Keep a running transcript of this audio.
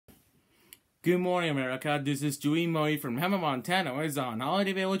Good morning, America. This is Dewey Moe from Hema, Montana. It's on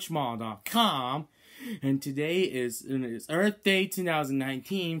HolidayVillageMall.com. And today is Earth Day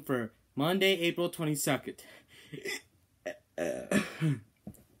 2019 for Monday, April 22nd.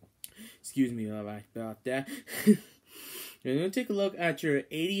 Excuse me about that. We're going to take a look at your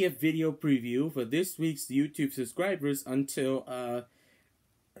 80th video preview for this week's YouTube subscribers until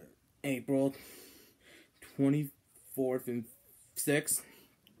April 24th and 6th.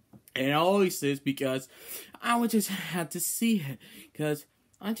 And I always say this because I would just have to see it. Because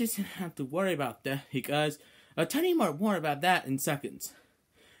I just have to worry about that. Because I'll tell you more about that in seconds.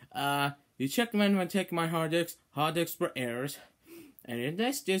 You check when I check my hard disks for errors. And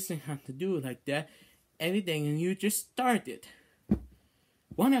that's just have to do it like that. Anything and you just start it.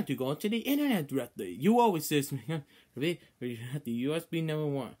 Why not to go to the internet directly? You always say we have the USB number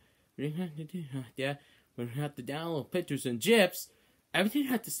 1. We have to do that. We have to download pictures and GIFs. Everything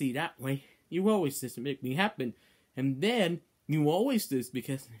had to see that way. You always just make me happen. And then, you always do this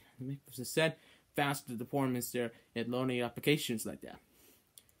because, as I said, faster performance there at loading applications like that.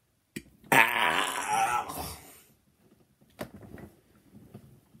 Ow.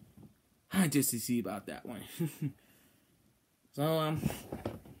 I just see about that one. So,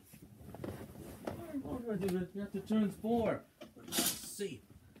 what do I do? You have to turn 4. Let's see.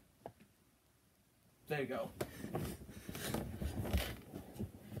 There you go.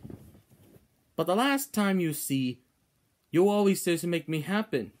 But the last time you see, you always say to make me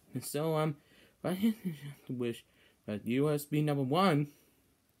happen. And so, I wish that USB number 1,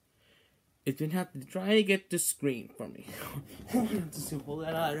 it would have to try to get the screen for me. Just pull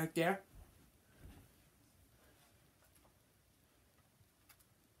that out right there.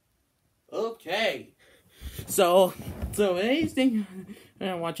 Okay. So anything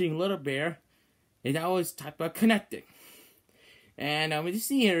I'm watching Little Bear, it always type of connecting. And what you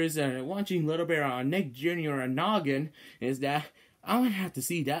see here is watching Little Bear on Nick Jr. or Noggin is that I would have to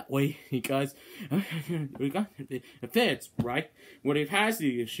see that way because it fits, right? What it has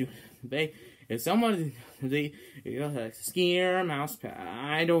the issue, if someone skier mouse pad,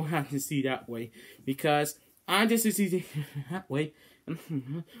 I don't have to see that way because I just see that way.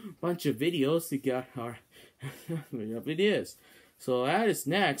 Bunch of videos to get our it is. So that is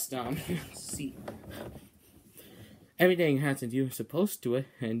next. Let's see. Everything has to do supposed to it,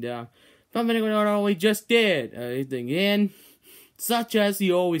 and something what we just did. Everything in, such as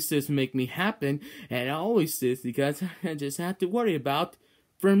he always says, make me happen, and I always says because I just have to worry about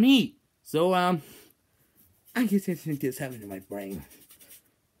for me. So I guess it's just having in my brain.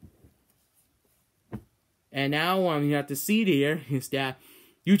 And now you have to see there is that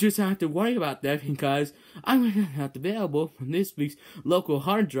you just have to worry about that because I'm gonna have to available from this week's local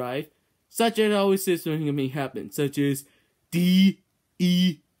hard drive. Such as always says something to me happen, such as D,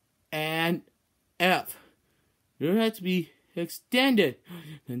 E, and F. There has to be extended,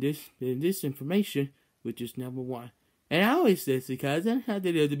 and this information, which is number 1. And I always say this because I have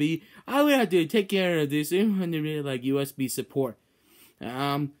to be, I would have to take care of this under like USB support.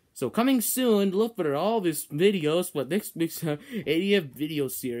 So coming soon, look for all these videos for next week's 80th video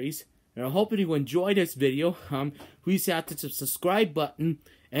series. And I hope you enjoy this video. Please hit the subscribe button.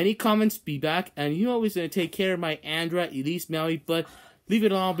 Any comments, feedback, and you always gonna take care of my Android, at least Melly, but leave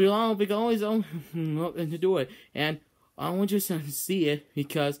it all belong because always to do it. And I want you to see it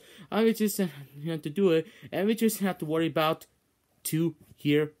because I just have to do it, and we just have to worry about to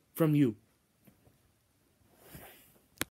hear from you.